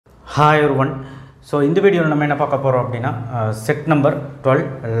Hi everyone. So in the video நம்ம என்ன பார்க்க போறோம் அப்படினா set number 12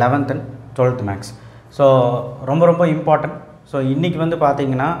 11th and 12th maths. So ரொம்ப இம்பார்ட்டன்ட். ஸோ இன்றைக்கி வந்து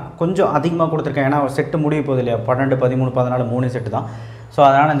பார்த்தீங்கன்னா கொஞ்சம் அதிகமாக கொடுத்துருக்கேன். ஏன்னா செட்டு முடிய போகுது இல்லையா, 12 13 14 3 செட்டு தான். ஸோ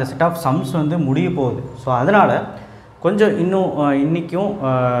அதனால் இந்த செட் ஆஃப் சம்ஸ் வந்து முடிய போகுது. ஸோ அதனால் கொஞ்சம் இன்னும் இன்றைக்கும்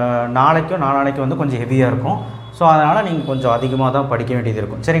நாளைக்கும் வந்து கொஞ்சம் ஹெவியாக இருக்கும். ஸோ அதனால் நீங்கள் கொஞ்சம் அதிகமாக தான் படிக்க வேண்டியது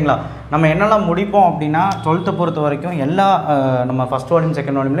இருக்கும். சரிங்களா? நம்ம என்னெல்லாம் முடிப்போம் அப்படின்னா 12th பொறுத்த வரைக்கும் எல்லா நம்ம ஃபஸ்ட் வால்யூம்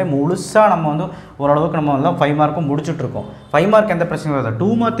செகண்ட் வால்யூம்லேயே முழுசாக நம்ம வந்து ஓரளவுக்கு நம்ம வந்து 5 மார்க்கும் முடிச்சுட்ருக்கோம். 5 மார்க் எந்த பிரச்சனையும் வராது. 2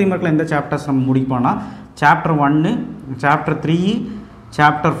 மார்க் 3 மார்க்கில் எந்த சாப்டர்ஸ் நம்ம முடிப்போம்னா சாப்டர் 1, சாப்டர் 3,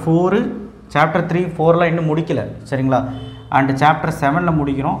 சாப்டர் 4, சாப்டர் 3 4லாம் இன்னும் முடிக்கலை. சரிங்களா? அண்டு சாப்டர் 7ல்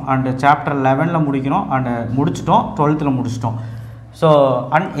முடிக்கிறோம், அண்டு சாப்டர் 11ல் முடிக்கிறோம், அண்டு முடிச்சிட்டோம், 12th முடிச்சிட்டோம். ஸோ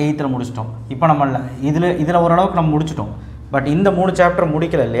அண்ட் 8th முடிச்சிட்டோம். இப்போ நம்ம இதில் ஓரளவுக்கு நம்ம முடிச்சிட்டோம். பட் இந்த 3 சாப்டர்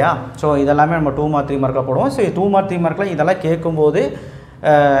முடிக்கலை இல்லையா? ஸோ இதெல்லாமே நம்ம 2 மார்க் 3 மார்க்கில் போடுவோம். ஸோ 2 மார்க் 3 மார்க்கில் இதெல்லாம் கேட்கும்போது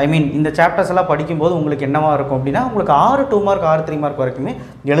இந்த சாப்டர்ஸ் எல்லாம் படிக்கும்போது உங்களுக்கு என்னவாக இருக்கும் அப்படின்னா உங்களுக்கு 6 2 மார்க் 6 3 மார்க் வரைக்குமே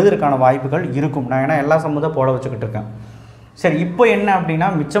எழுதுறதுக்கான வாய்ப்புகள் இருக்கும். நான் ஏன்னா எல்லா சம்மந்தம் போட வச்சுக்கிட்டு இருக்கேன். சரி, இப்போ என்ன அப்படின்னா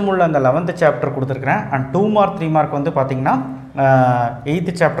மிச்சமுள்ள அந்த 11th சாப்டர் கொடுத்துருக்குறேன். அண்ட் 2 மார்க் 3 மார்க் வந்து பார்த்திங்கன்னா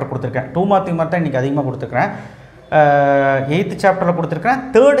 8th சாப்டர் கொடுத்துருக்கேன். 2 மார்க் 3 மார்க் தான் இன்றைக்கி அதிகமாக கொடுத்துருக்குறேன். 8th சாப்டரில் கொடுத்துருக்கேன்,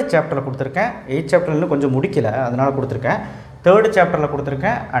 3rd சாப்டரில் கொடுத்துருக்கேன். 8th சாப்டர்லேருந்து கொஞ்சம் முடிக்கலை, அதனால் கொடுத்துருக்கேன். 3rd சாப்டரில்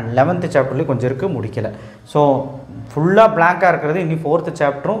கொடுத்துருக்கேன். அண்ட் 11th சாப்டர்லேயும் கொஞ்சம் இருக்குது, முடிக்கலை. ஸோ ஃபுல்லாக பிளாங்காக இருக்கிறது இனி 4th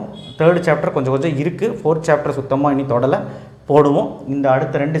சாப்டரும் 3rd சாப்டர் கொஞ்சம் இருக்குது. 4th சாப்டர் சுத்தமாக இனி தொடலை, போடுவோம். இந்த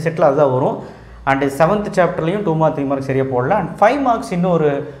அடுத்த 2 செட்டில் அதுதான் வரும். அண்டு 7th சாப்டர்லேயும் 2 மார்க் 3 மார்க் சரியாக போடல. அண்ட் 5 மார்க்ஸ் இன்னும்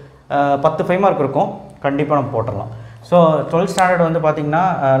ஒரு 10 5 மார்க் இருக்கும், கண்டிப்பாக நம்ம போட்டுடலாம். ஸோ 12th ஸ்டாண்டர்ட் வந்து பார்த்திங்கன்னா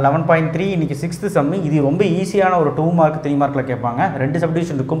 11.3 இன்றைக்கி 6th சம்மு. இது ரொம்ப ஈஸியான ஒரு 2 மார்க் 3 மார்க்கில் கேட்பாங்க. 2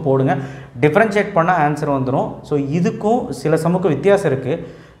 சப்டிவிஷன் இருக்கும், போடுங்க. டிஃப்ரென்ஷியேட் பண்ணால் ஆன்சர் வந்துடும். ஸோ இதுக்கும் சில சம்முக்கு வித்தியாசம் இருக்குது.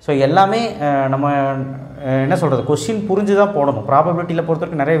 ஸோ எல்லாமே நம்ம என்ன சொல்கிறது, கொஸ்டின் புரிஞ்சு தான் போடணும். ப்ராபபிலிட்டியில்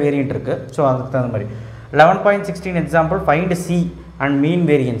பொறுத்தவரைக்கும் நிறைய வேரியன்ட் இருக்குது. ஸோ அதுக்கு தகுந்த மாதிரி 11.16 example find C and mean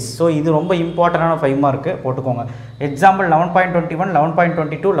variance. So இது ரொம்ப இம்பார்ட்டண்டான 5 மார்க்கு போட்டுக்கோங்க. எக்ஸாம்பிள் 11.21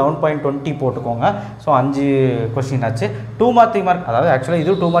 11.22 11.20 போட்டுக்கோங்க. ஸோ 5 கொஸ்டின் ஆச்சு. 2 மார்க் 3 மார்க், அதாவது ஆக்சுவலாக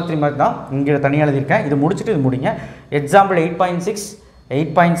இது 2 மார்க் 3 மார்க் தான். இங்கே தனியாக எழுதியிருக்கேன். இது முடிச்சுட்டு இது முடிங்க. எக்ஸாம்பிள் 8.6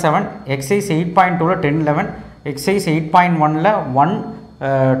 8.7 எக்ஸைஸ் 8.2ல் 10 11 எக்ஸைஸ் 8.1ல் 1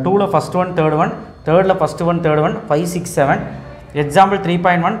 2ல் first one third one 3ல் first one third one 5 6 7 example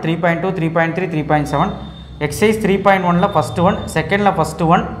 3.1 3.2 3.3 3.7 exercise 3.1ல் first one செகண்டில் ஃபஸ்ட்டு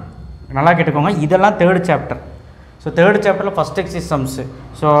ஒன். நல்லா கேட்டுக்கோங்க, இதெல்லாம் 3rd சாப்டர். ஸோ 3rd சாப்டரில் ஃபஸ்ட் எக்ஸைஸ் சம்ஸு.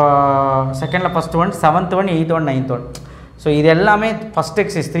 ஸோ செகண்டில் first one 7th one 8th one 9th one. So இது எல்லாமே first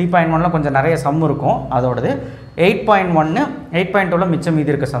exercise 3.1ல் கொஞ்சம் நிறைய சம் இருக்கும். அதோடது 8.1 8.2ல் மிச்சம்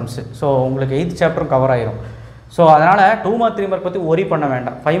மீதி இருக்க சம்ஸு. ஸோ உங்களுக்கு 8th சாப்டரும் கவர் ஆயிரும். ஸோ அதனால் 2 மார்க் 3 மார்க் பற்றி ஒரி பண்ண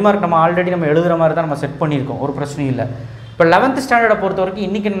வேண்டாம். 5 மார்க் நம்ம ஆல்ரெடி நம்ம எழுதுகிற மாதிரி தான் நம்ம செட் பண்ணியிருக்கோம், ஒரு பிரச்சனையும் இல்லை. இப்போ 11th ஸ்டாண்டர்டை பொறுத்த வரைக்கும்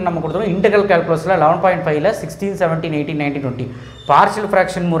இன்றைக்கி நம்ம கொடுத்துருக்கோம் இன்டெக்ரல் கால்குலஸில் 11.5ல் 16 17 18 19 20 பார்ஷியல்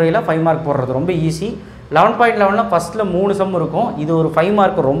ஃப்ராக்ஷன் முறையில் 5 மார்க் போடுறது ரொம்ப ஈஸி. 11.11ல் ஃபஸ்ட்டில் 3 சம் இருக்கும். இது ஒரு 5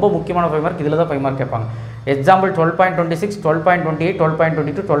 மார்க், ரொம்ப முக்கியமான 5 மார்க். இதில் தான் 5 மார்க் கேட்பாங்க. Example 12.26 12.28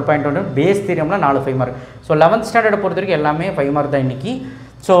 12.22 12.20 base தியரமில் 4 5 mark. So 11th ஸ்டாண்டர்டை பொறுத்த வரைக்கும் எல்லாமே 5 மார்க் தான் இன்றைக்கி.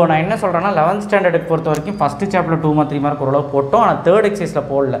 ஸோ நான் என்ன சொல்கிறேன்னா 11th ஸ்டாண்டர்டுக்கு பொறுத்த வரைக்கும் ஃபஸ்ட்டு சாப்டரில் 2 மார்க் 3 மார்க் ஓரளவு போட்டோம். ஆனால் 3rd எக்ஸைஸில்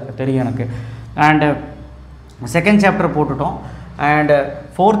போடல, தெரியும் எனக்கு. அண்டு செகண்ட் சாப்டர் போட்டுட்டோம். அண்டு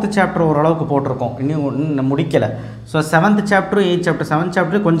 4th சாப்டர் ஓரளவுக்கு போட்டிருக்கோம், இன்னும் முடிக்கலை. So 7th சாப்டரும் 8th chapter 7th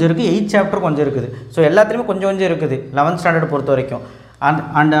chapter கொஞ்சம் இருக்குது, 8th சாப்டர் கொஞ்சம் இருக்குது. ஸோ எல்லாத்துலேயுமே கொஞ்சம் இருக்குது 11th ஸ்டாண்டர்ட் பொறுத்த வரைக்கும்.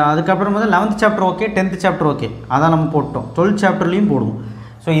 அண்ட் அதுக்கப்புறம் வந்து 11th chapter okay, 10th chapter okay, அதான் நம்ம போட்டோம். 12th சாப்டர்லேயும் போடுவோம்.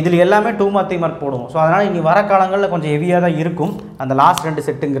 ஸோ இதில் எல்லாமே 2 மார்க் 3 மார்க் போடுவோம். ஸோ அதனால் இனி வர காலங்களில் கொஞ்சம் ஹெவியாக தான் இருக்கும் அந்த லாஸ்ட் 2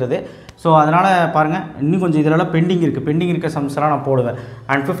 செட்டுங்கிறது. ஸோ அதனால் பாருங்கள், இன்னும் கொஞ்சம் இதிலெல்லாம் பெண்டிங் இருக்க சம்ஸ்லாம் நான் போடுவேன்.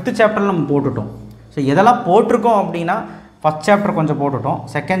 அண்ட் 5th சாப்டரில் நம்ம போட்டுட்டோம். ஸோ எதெல்லாம் போட்டிருக்கோம் அப்படின்னா ஃபஸ்ட் சாப்டர் கொஞ்சம் போட்டுட்டோம்,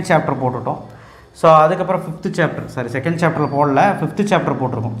 செகண்ட் சாப்டர் போட்டுட்டோம். ஸோ அதுக்கப்புறம் 5th சாப்டர், செகண்ட் சாப்டரில் போடல, 5th சாப்டர்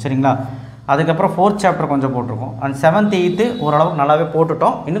போட்டிருக்கோம். சரிங்களா? அதுக்கப்புறம் 4th சாப்டர் கொஞ்சம் போட்டிருக்கோம். அண்ட் 7th 8th ஓரளவுக்கு நல்லாவே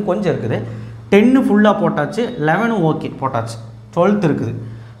போட்டுட்டோம். இன்னும் கொஞ்சம் இருக்குது. 10 ஃபுல்லாக போட்டாச்சு, 11 ஓகே போட்டாச்சு, 12th இருக்குது.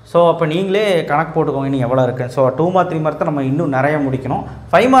 ஸோ அப்போ நீங்களே கணக்கு போட்டுக்கோங்க இன்னும் எவ்வளோ இருக்குது. ஸோ 2 மார்க் 3 மார்க் தான் நம்ம இன்னும் நிறைய முடிக்கணும்.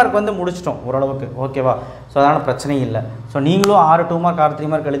 5 மார்க் வந்து முடிச்சிட்டோம் ஓரளவுக்கு, ஓகேவா? ஸோ அதனால் பிரச்சனையும் இல்லை. ஸோ நீங்களும் 6 2 மார்க் 6 3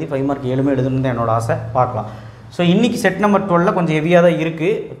 மார்க் எழுதி 5 மார்க் 7 எழுதணுன்னு தான் என்னோட ஆசை. பார்க்கலாம். ஸோ இன்றைக்கி செட் நம்பர் 12ல் கொஞ்சம் ஹெவியாக தான்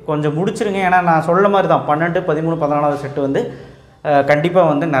இருக்குது, கொஞ்சம் முடிச்சிருங்க. ஏன்னா நான் சொல்ல மாதிரி தான் 12 13 14வது செட்டு வந்து கண்டிப்பாக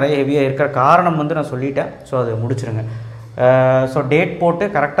வந்து நிறைய ஹெவியாக இருக்கிற காரணம் வந்து நான் சொல்லிட்டேன். ஸோ அதை முடிச்சிருங்க. ஸோ டேட் போட்டு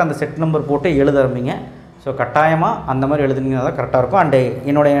கரெக்டாக அந்த செட் நம்பர் போட்டு எழுத ஆரம்பிங்க. ஸோ கட்டாயமாக அந்த மாதிரி எழுதுனீங்கன்னா தான் கரெக்டாக இருக்கும். அண்டு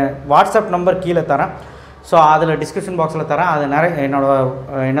என்னுடைய வாட்ஸ்அப் நம்பர் கீழே தரேன். ஸோ அதில் டிஸ்கிரிப்ஷன் பாக்ஸில் தரேன். அது நிறைய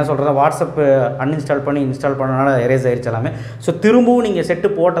என்ன சொல்கிறது வாட்ஸ்அப் அன்இன்ஸ்டால் பண்ணி இன்ஸ்டால் பண்ணனால எரேஸ் ஆயிடுச்சு எல்லாமே. ஸோ திரும்பவும் நீங்கள் செட்டு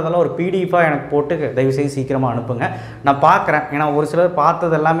போட்டதெல்லாம் ஒரு பிடிஎஃபாக எனக்கு போட்டு தயவுசெய்து சீக்கிரமாக அனுப்புங்க. நான் பார்க்குறேன். ஏன்னா ஒரு சிலர்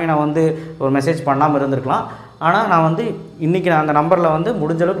பார்த்தது எல்லாமே நான் வந்து ஒரு மெசேஜ் பண்ணாமல் இருந்திருக்கலாம். ஆனால் நான் வந்து இன்றைக்கி நான் அந்த நம்பரில் வந்து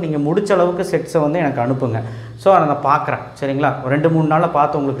முடிஞ்ச அளவுக்கு நீங்கள் முடிச்ச அளவுக்கு செட்ஸை வந்து எனக்கு அனுப்புங்க. ஸோ அதை நான் பார்க்குறேன். சரிங்களா? 2-3 நாளில்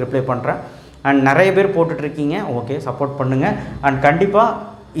பார்த்து உங்களுக்கு ரிப்ளை பண்ணுறேன். அண்ட் நிறைய பேர் போட்டுட்ருக்கீங்க. ஓகே, சப்போர்ட் பண்ணுங்கள். அண்ட் கண்டிப்பாக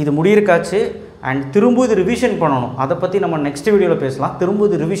இது முடியிருக்காச்சு. அண்ட் திரும்ப இது ரிவிஷன் பண்ணணும். அதை பற்றி நம்ம நெக்ஸ்ட் வீடியோவில் பேசலாம். திரும்ப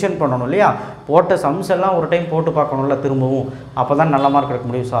இது ரிவிஷன் பண்ணணும் இல்லையா? போட்ட சம்ஸ் எல்லாம் ஒரு டைம் போட்டு பார்க்கணும்ல திரும்பவும். அப்போ தான் நல்ல மார்க் எடுக்க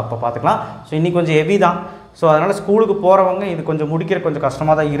முடியும். ஸோ அப்போ பார்த்துக்கலாம். ஸோ இன்றைக்கி கொஞ்சம் ஹெவி தான். ஸோ அதனால் ஸ்கூலுக்கு போகிறவங்க இது கொஞ்சம் முடிக்கிற கொஞ்சம்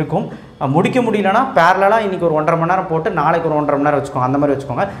கஷ்டமாக தான் இருக்கும். முடிக்க முடியலன்னா பேரலாக இன்றைக்கி ஒரு 1.5 மணி நேரம் போட்டு நாளைக்கு ஒரு 1.5 மணி நேரம் வச்சுக்கோங்க. அந்த மாதிரி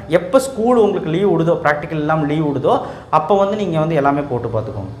வச்சுக்கோங்க. எப்போ ஸ்கூல் உங்களுக்கு லீவ் விடுதோ, ப்ராக்டிக்கல் இல்லாமல் லீவ் விடுதோ, அப்போ வந்து நீங்கள் வந்து எல்லாமே போட்டு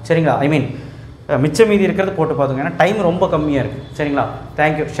பார்த்துக்கோங்க. சரிங்களா? ஐ மீன் மிச்சம் மீதி இருக்கிறது போட்டு பார்த்துங்க. ஏன்னா டைம் ரொம்ப கம்மியாக இருக்குது. சரிங்களா?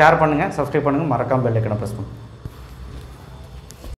 தேங்க்யூ. ஷேர் பண்ணுங்கள், சப்ஸ்கிரைப் பண்ணுங்கள், மறக்காமல் பெல் ஐக்கனை ப்ரெஸ் பண்ணுங்கள்.